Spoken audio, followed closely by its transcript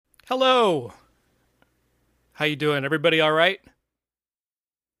Hello. How you doing? Everybody all right?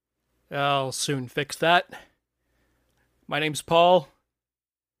 I'll soon fix that. My name's Paul,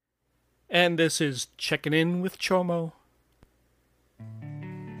 and this is Checking In with Chomo.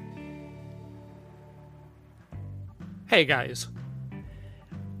 Hey guys.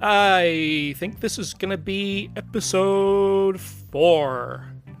 I think this is gonna be episode 4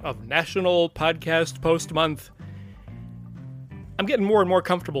 of National Podcast Post Month. I'm getting more and more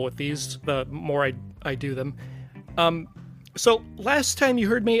comfortable with these, the more I do them. So last time you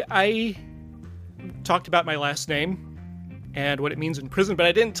heard me, I talked about my last name and what it means in prison, but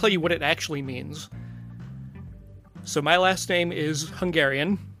I didn't tell you what it actually means. So my last name is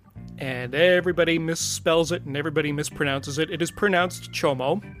Hungarian, and everybody misspells it and everybody mispronounces it. It is pronounced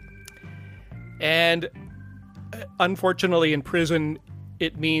Chomo. And unfortunately in prison,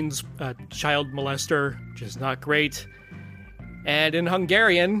 it means child molester, which is not great. And in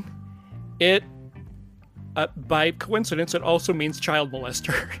Hungarian, it, by coincidence, it also means child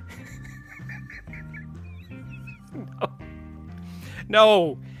molester.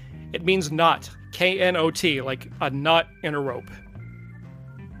 No, it means knot. K-N-O-T, like a knot in a rope.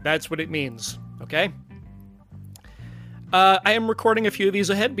 That's what it means, okay? I am recording a few of these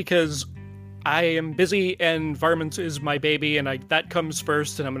ahead because I am busy and Varmints is my baby, and that comes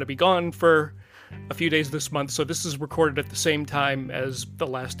first, and I'm going to be gone for a few days this month, so this is recorded at the same time as the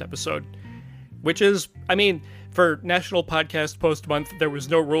last episode. Which is, for National Podcast Post Month, there was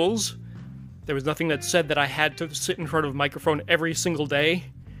no rules. There was nothing that said that I had to sit in front of a microphone every single day.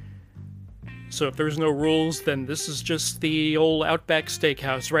 So if there's no rules, then this is just the old Outback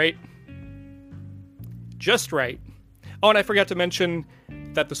Steakhouse, right? Just right. Oh, and I forgot to mention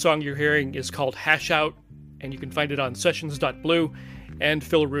that the song you're hearing is called Hash Out, and you can find it on sessions.blue. And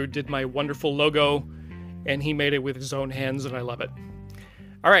Phil Rude did my wonderful logo, and he made it with his own hands, and I love it.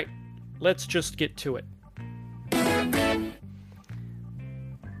 All right, let's just get to it.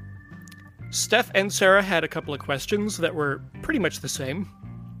 Steph and Sarah had a couple of questions that were pretty much the same.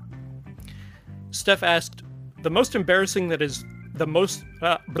 Steph asked, most embarrassing thing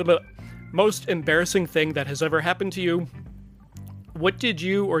that has ever happened to you. What did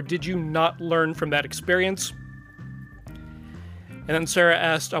you or did you not learn from that experience? And then Sarah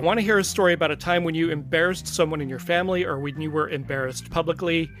asked, I want to hear a story about a time when you embarrassed someone in your family or when you were embarrassed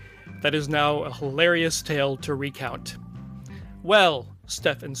publicly. That is now a hilarious tale to recount. Well,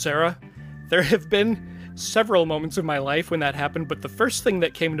 Steph and Sarah, there have been several moments in my life when that happened, but the first thing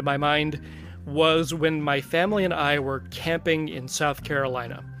that came to my mind was when my family and I were camping in South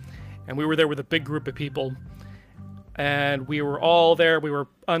Carolina. And we were there with a big group of people. And we were all there, we were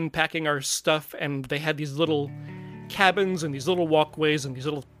unpacking our stuff, and they had these little cabins and these little walkways and these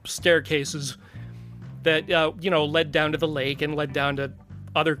little staircases that, led down to the lake and led down to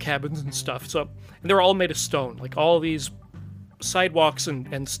other cabins and stuff. So, and they were all made of stone. Like, all these sidewalks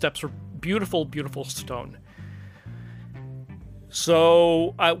and steps were beautiful, beautiful stone.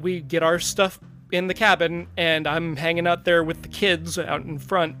 So, we get our stuff in the cabin, and I'm hanging out there with the kids out in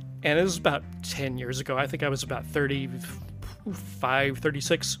front, and it was about 10 years ago. I think I was about 35,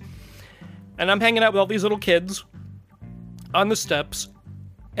 36. And I'm hanging out with all these little kids on the steps,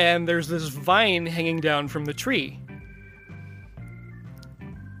 and there's this vine hanging down from the tree.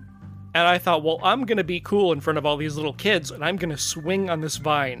 And I thought, well, I'm gonna be cool in front of all these little kids, and I'm gonna swing on this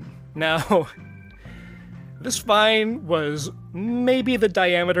vine. Now, this vine was maybe the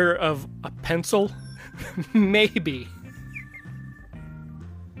diameter of a pencil. Maybe.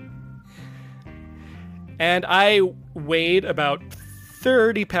 And I weighed about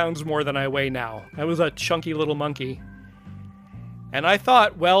 30 pounds more than I weigh now. I was a chunky little monkey. And I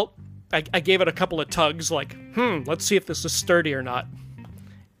thought, well, I gave it a couple of tugs, like, let's see if this is sturdy or not.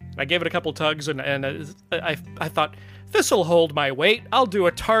 I gave it a couple tugs, and I thought, this'll hold my weight. I'll do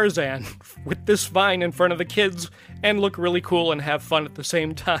a Tarzan with this vine in front of the kids and look really cool and have fun at the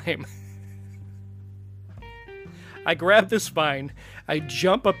same time. I grab this vine, I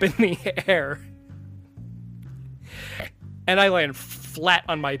jump up in the air, and I land flat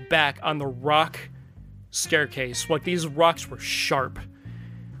on my back on the rock staircase. Like, these rocks were sharp.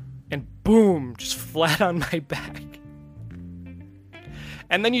 And boom, just flat on my back.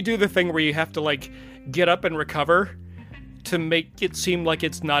 And then you do the thing where you have to, like, get up and recover to make it seem like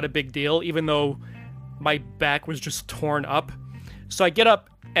it's not a big deal, even though my back was just torn up. So I get up,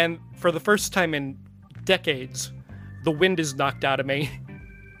 and for the first time in decades, the wind is knocked out of me.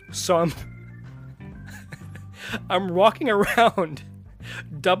 So I'm walking around,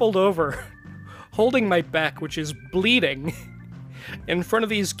 doubled over, holding my back, which is bleeding, in front of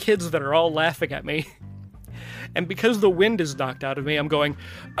these kids that are all laughing at me. And because the wind is knocked out of me, I'm going,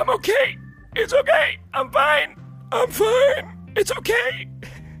 I'm okay. It's okay. I'm fine. I'm fine. It's okay.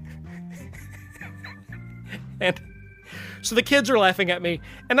 And so the kids are laughing at me,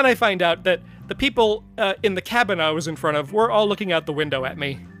 and then I find out that the people in the cabin I was in front of were all looking out the window at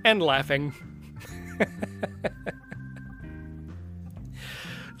me and laughing.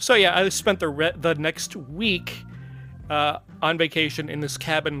 So yeah, I spent the next week on vacation in this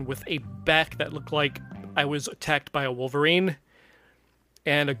cabin with a back that looked like I was attacked by a wolverine,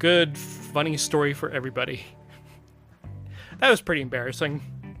 and a good, funny story for everybody. That was pretty embarrassing.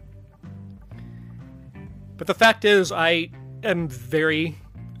 But the fact is, I am very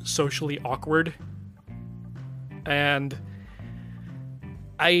socially awkward, and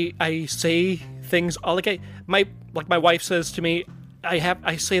I say things my wife says to me,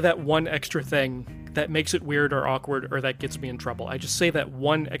 I say that one extra thing that makes it weird or awkward or that gets me in trouble. I just say that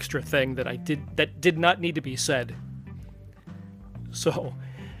one extra thing that did not need to be said. So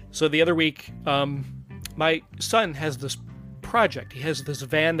the other week, my son has this project. He has this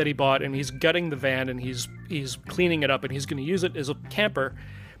van that he bought, and he's gutting the van, and he's cleaning it up, and he's going to use it as a camper.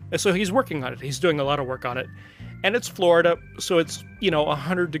 And so he's working on it. He's doing a lot of work on it. And it's Florida, so it's,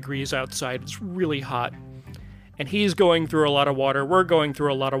 100 degrees outside. It's really hot. And he's going through a lot of water. We're going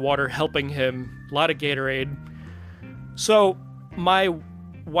through a lot of water, helping him. A lot of Gatorade. So my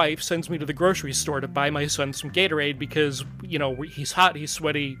wife sends me to the grocery store to buy my son some Gatorade because, he's hot, he's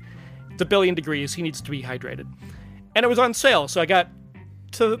sweaty, it's 1,000,000,000 degrees, he needs to be hydrated. And it was on sale, so I got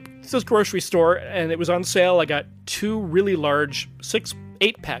to this grocery store, and it was on sale. I got 2 really large,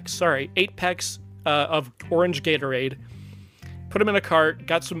 8 packs of orange Gatorade, put them in a cart,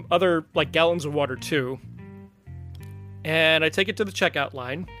 got some other, gallons of water, too, and I take it to the checkout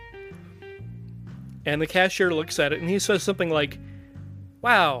line, and the cashier looks at it, and he says something like,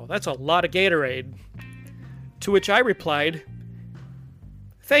 "Wow, that's a lot of Gatorade." To which I replied,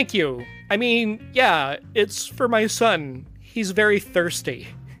 "Thank you. I mean, yeah, it's for my son. He's very thirsty."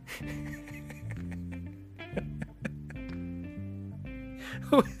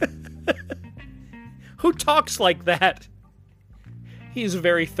 Who talks like that? He's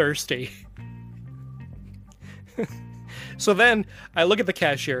very thirsty. So then I look at the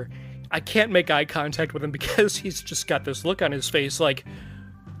cashier. I can't make eye contact with him because he's just got this look on his face like,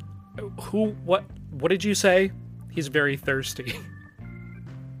 what did you say? He's very thirsty.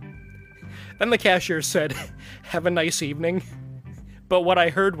 Then the cashier said, "Have a nice evening." But what I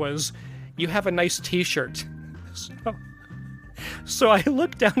heard was, "You have a nice t-shirt." So I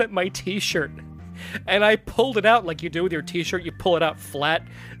looked down at my t-shirt, and I pulled it out like you do with your t-shirt. You pull it out flat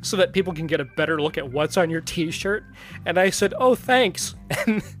so that people can get a better look at what's on your t-shirt. And I said, "Oh, thanks."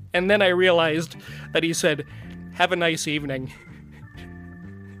 And then I realized that he said, "Have a nice evening."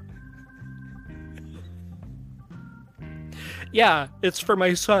 Yeah, it's for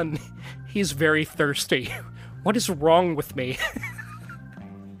my son. He's very thirsty. What is wrong with me?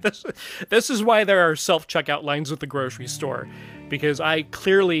 This is why there are self-checkout lines at the grocery store, because I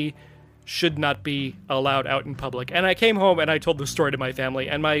clearly should not be allowed out in public. And I came home and I told the story to my family,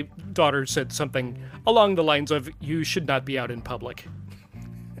 and my daughter said something along the lines of, "You should not be out in public."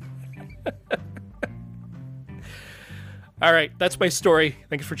 All right, that's my story.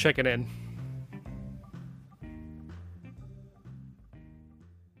 Thanks for checking in.